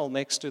else in hell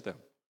next to them.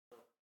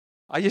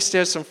 I used to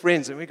have some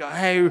friends and we go,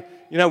 hey,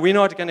 we're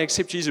not going to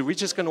accept Jesus. We're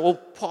just going to all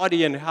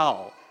party in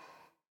hell.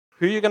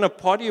 Who are you going to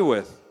party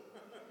with?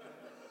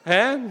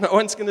 Huh? No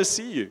one's going to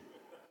see you.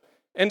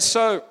 And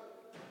so,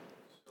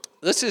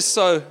 this is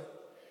so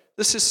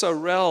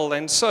real.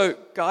 And so,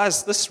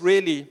 guys, this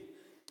really,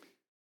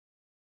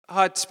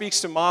 how it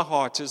speaks to my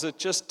heart is it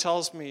just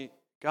tells me,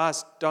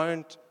 guys,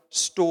 don't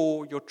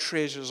store your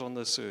treasures on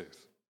this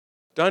earth.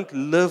 Don't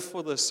live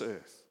for this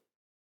earth.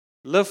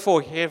 Live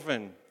for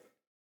heaven.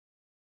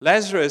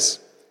 Lazarus,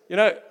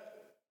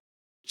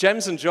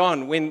 James and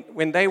John,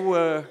 when they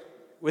were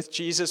with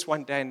Jesus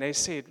one day and they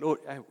said, Lord,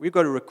 we've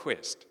got a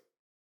request.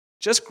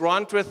 Just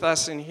grant with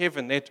us in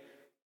heaven that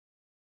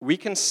we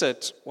can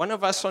sit, one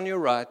of us on your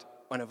right,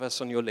 one of us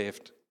on your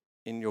left,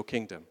 in your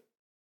kingdom.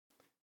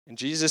 And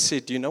Jesus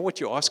said, do you know what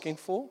you're asking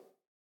for?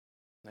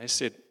 And they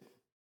said,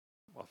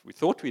 well, we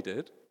thought we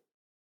did.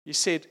 He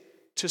said,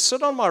 to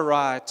sit on my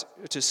right,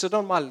 to sit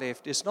on my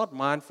left is not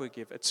mine for a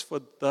gift. It's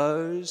for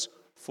those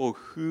for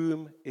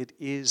whom it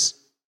is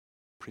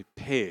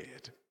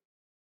prepared.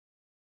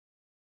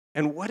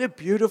 And what a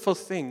beautiful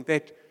thing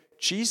that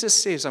Jesus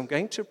says, I'm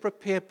going to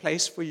prepare a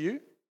place for you.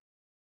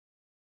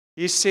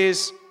 He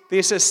says,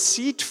 there's a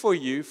seat for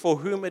you for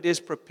whom it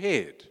is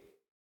prepared.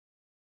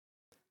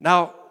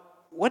 Now,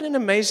 what an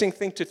amazing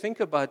thing to think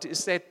about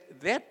is that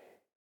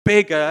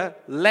beggar,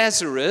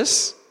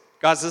 Lazarus,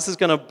 guys, this is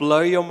going to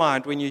blow your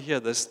mind when you hear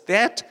this.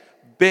 That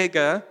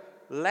beggar,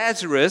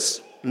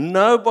 Lazarus,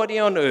 nobody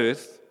on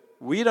earth,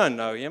 we don't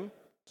know him.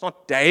 It's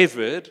not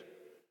David.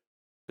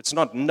 It's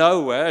not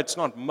Noah, it's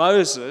not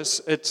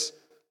Moses, it's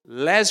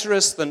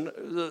Lazarus,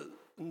 the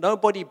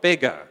nobody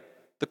beggar,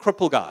 the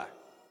cripple guy,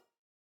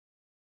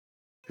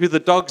 who the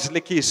dogs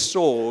lick his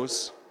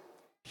sores.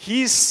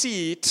 His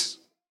seat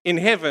in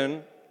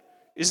heaven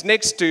is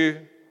next to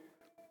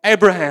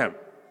Abraham.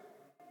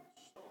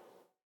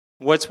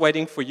 What's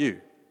waiting for you?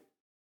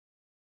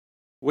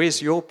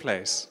 Where's your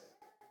place?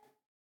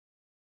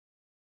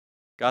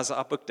 Guys,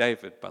 I booked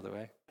David, by the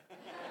way.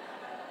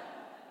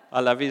 I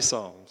love his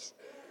Psalms.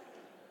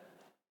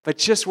 But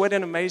just what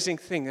an amazing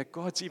thing that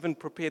God's even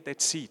prepared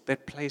that seat,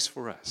 that place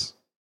for us,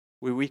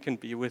 where we can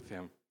be with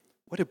him.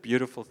 What a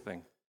beautiful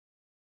thing.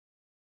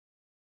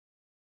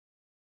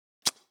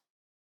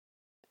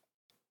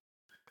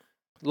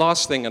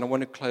 Last thing, and I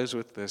want to close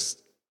with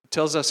this. It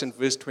tells us in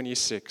verse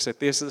 26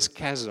 that there's this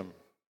chasm,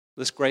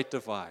 this great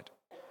divide.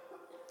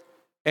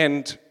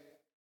 And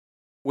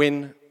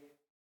when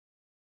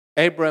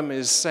Abram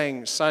is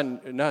saying,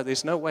 son, no,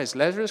 there's no ways.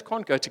 Lazarus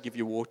can't go to give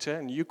you water,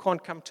 and you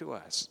can't come to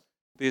us.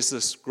 There's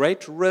this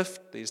great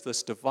rift, there's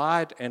this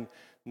divide, and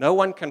no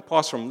one can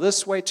pass from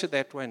this way to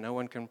that way, no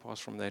one can pass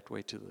from that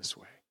way to this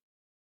way.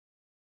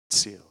 It's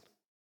sealed.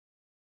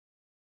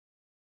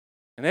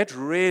 And that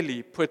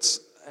really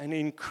puts an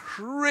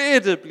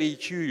incredibly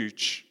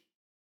huge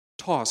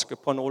task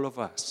upon all of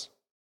us.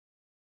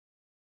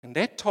 And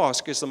that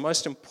task is the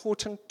most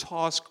important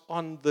task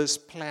on this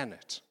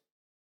planet.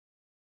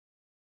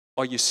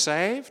 Are you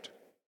saved?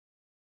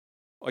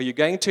 Are you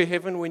going to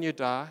heaven when you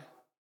die?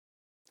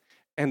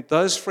 And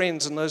those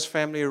friends and those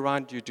family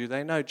around you, do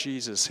they know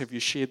Jesus? Have you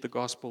shared the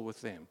gospel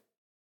with them?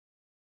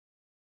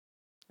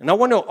 And I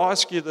want to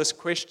ask you this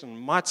question.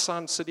 Might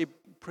sound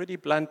pretty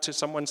blunt to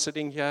someone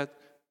sitting here,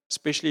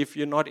 especially if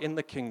you're not in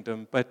the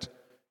kingdom, but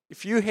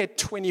if you had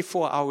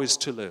 24 hours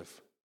to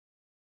live,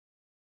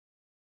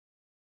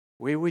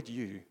 where would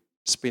you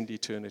spend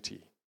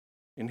eternity?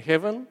 In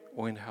heaven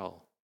or in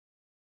hell?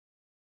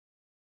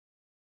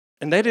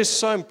 And that is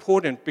so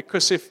important,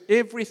 because if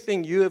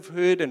everything you have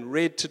heard and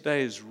read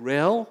today is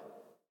real,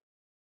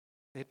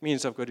 that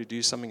means I've got to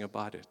do something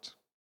about it.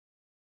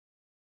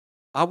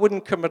 I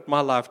wouldn't commit my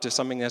life to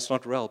something that's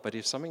not real, but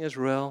if something is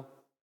real,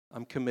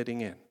 I'm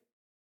committing in.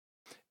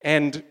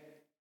 And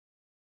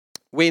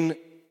when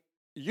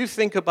you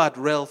think about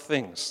real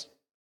things,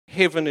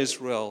 heaven is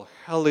real,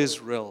 hell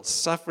is real,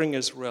 suffering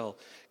is real,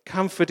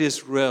 comfort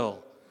is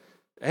real,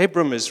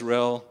 Abram is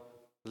real,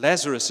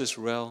 Lazarus is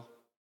real,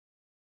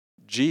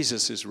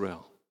 Jesus is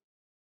real.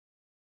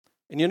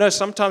 And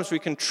sometimes we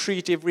can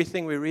treat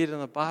everything we read in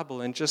the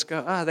Bible and just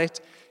go,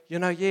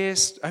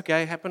 yes,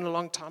 okay, happened a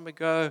long time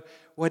ago,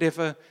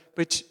 whatever.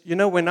 But,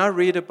 when I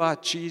read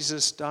about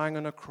Jesus dying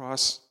on a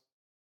cross,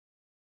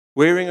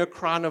 wearing a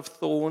crown of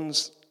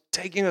thorns,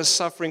 taking a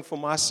suffering for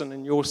my sin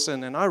and your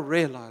sin, and I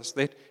realize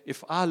that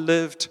if I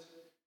lived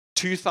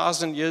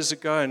 2,000 years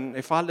ago and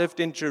if I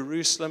lived in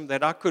Jerusalem,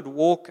 that I could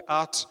walk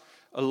out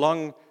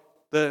along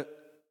the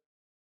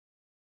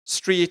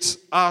streets,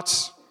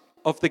 out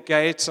of the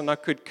gates, and I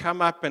could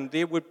come up and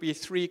there would be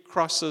 3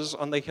 crosses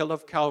on the hill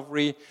of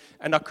Calvary,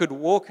 and I could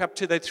walk up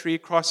to the 3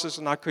 crosses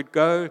and I could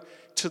go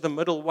to the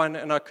middle one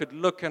and I could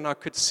look and I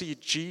could see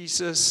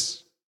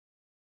Jesus,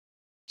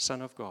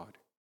 Son of God.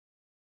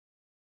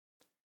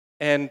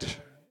 And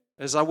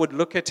as I would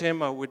look at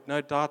him, I would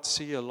no doubt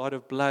see a lot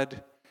of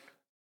blood,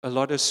 a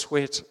lot of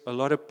sweat, a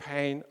lot of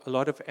pain, a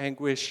lot of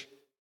anguish.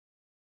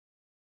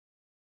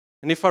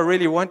 And if I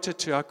really wanted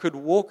to, I could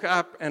walk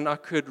up and I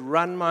could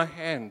run my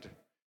hand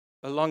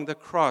along the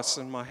cross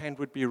and my hand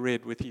would be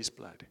red with his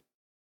blood.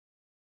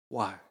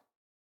 Why?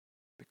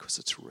 Because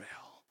it's real.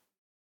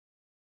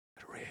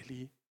 It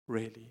really,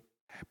 really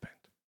happened.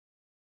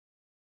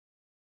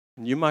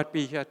 And you might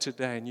be here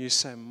today and you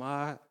say,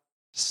 my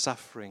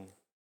suffering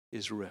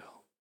is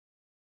real.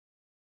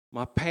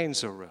 My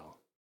pains are real.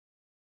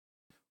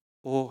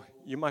 Or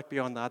you might be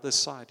on the other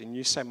side and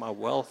you say, my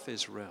wealth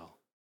is real.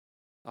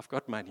 I've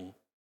got money.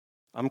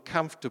 I'm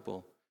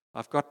comfortable.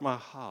 I've got my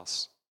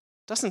house.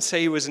 It doesn't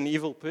say he was an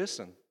evil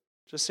person.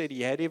 It just said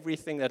he had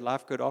everything that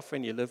life could offer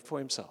and he lived for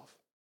himself.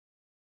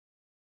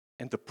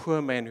 And the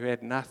poor man who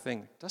had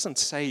nothing, doesn't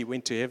say he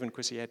went to heaven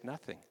because he had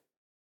nothing.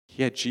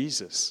 He had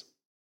Jesus.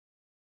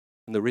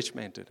 And the rich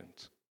man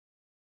didn't.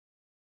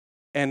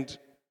 And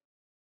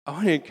I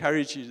want to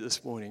encourage you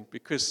this morning,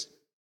 because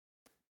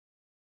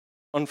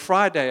on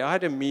Friday I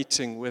had a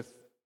meeting with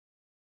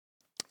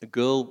a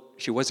girl.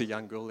 She was a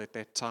young girl at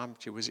that time.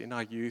 She was in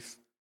our youth.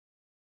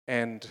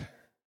 And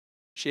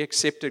she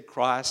accepted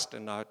Christ,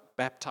 and I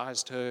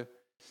baptized her.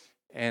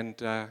 And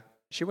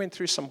she went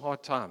through some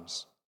hard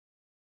times.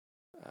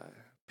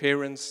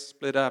 Parents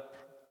split up.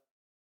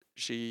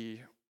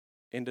 She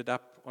ended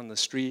up on the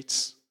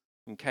streets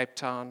in Cape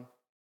Town.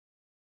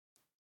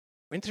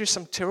 Went through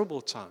some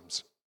terrible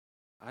times.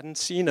 I hadn't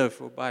seen her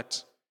for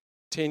about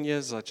 10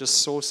 years. I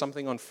just saw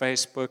something on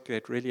Facebook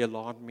that really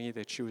alarmed me,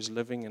 that she was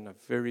living in a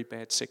very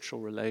bad sexual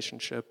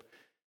relationship,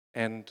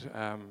 and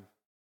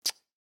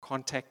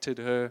contacted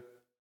her.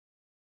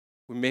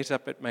 We met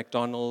up at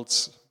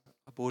McDonald's.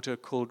 I bought her a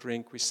cold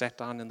drink. We sat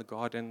down in the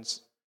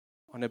gardens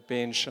on a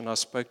bench, and I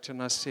spoke to her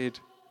and I said,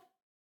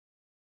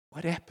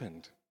 what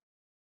happened?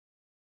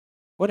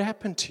 What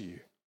happened to you?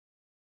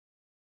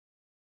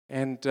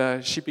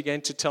 And she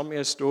began to tell me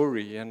a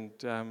story, and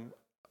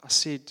I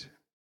said,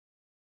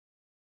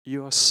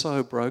 you are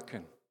so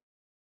broken.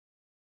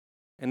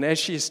 And as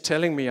she's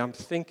telling me, I'm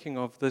thinking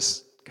of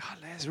this guy,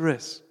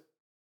 Lazarus.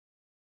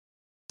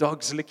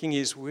 Dogs licking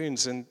his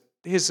wounds, and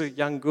there's a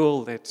young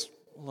girl that's,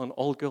 well, an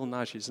old girl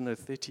now, she's in her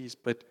 30s,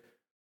 but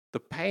the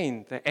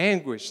pain, the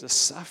anguish, the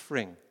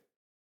suffering,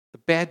 the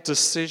bad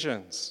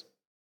decisions,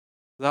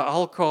 the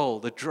alcohol,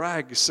 the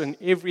drugs, and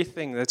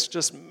everything that's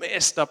just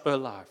messed up her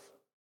life.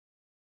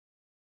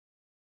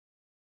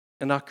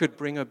 And I could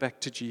bring her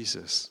back to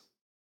Jesus.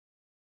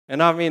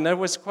 And I mean, that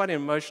was quite an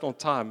emotional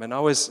time. And I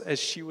was, as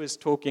she was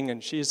talking,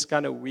 and she's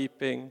kind of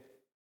weeping.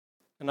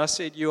 And I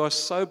said, you are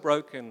so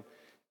broken.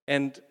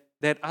 And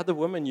that other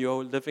woman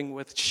you're living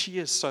with, she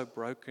is so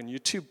broken. You're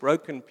two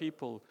broken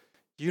people.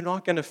 You're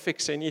not going to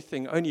fix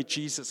anything. Only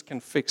Jesus can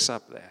fix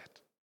up that.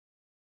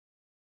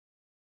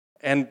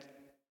 And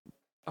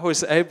I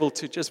was able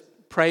to just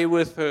pray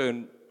with her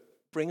and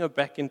bring her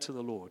back into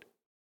the Lord.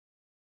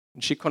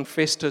 And she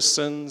confessed her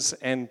sins,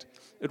 and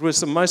it was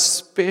the most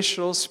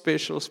special,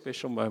 special,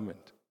 special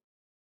moment.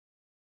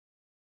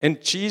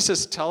 And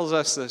Jesus tells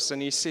us this,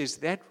 and he says,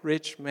 that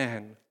rich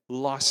man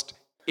lost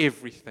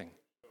everything.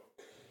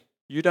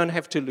 You don't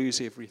have to lose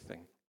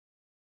everything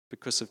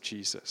because of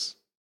Jesus,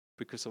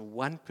 because of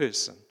one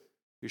person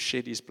who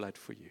shed his blood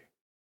for you.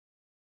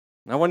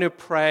 And I want to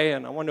pray,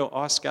 and I want to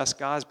ask us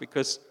guys,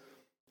 because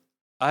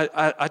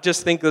I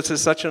just think this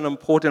is such an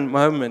important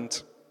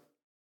moment.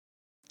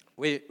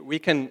 We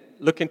can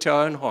look into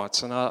our own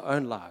hearts and our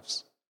own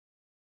lives.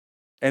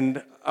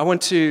 And I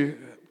want to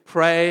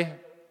pray,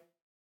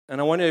 and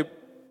I want to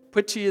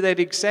put to you that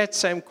exact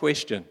same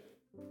question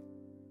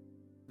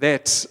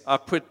that I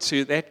put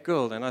to that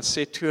girl. And I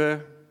said to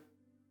her,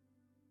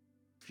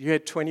 if you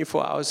had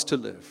 24 hours to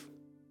live,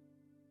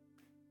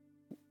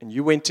 and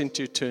you went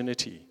into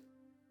eternity,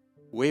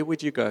 where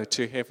would you go,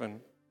 to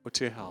heaven or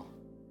to hell?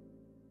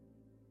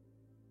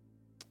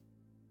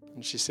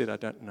 And she said, I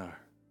don't know.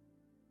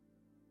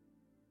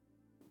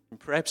 And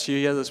perhaps you're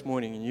here this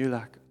morning and you're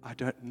like, I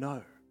don't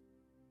know.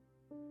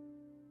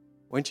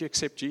 Won't you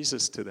accept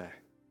Jesus today?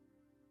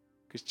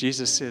 Because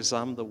Jesus says,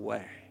 I'm the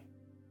way.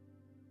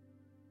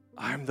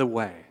 I'm the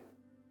way.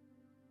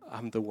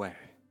 I'm the way.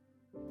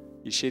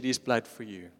 He shed his blood for you.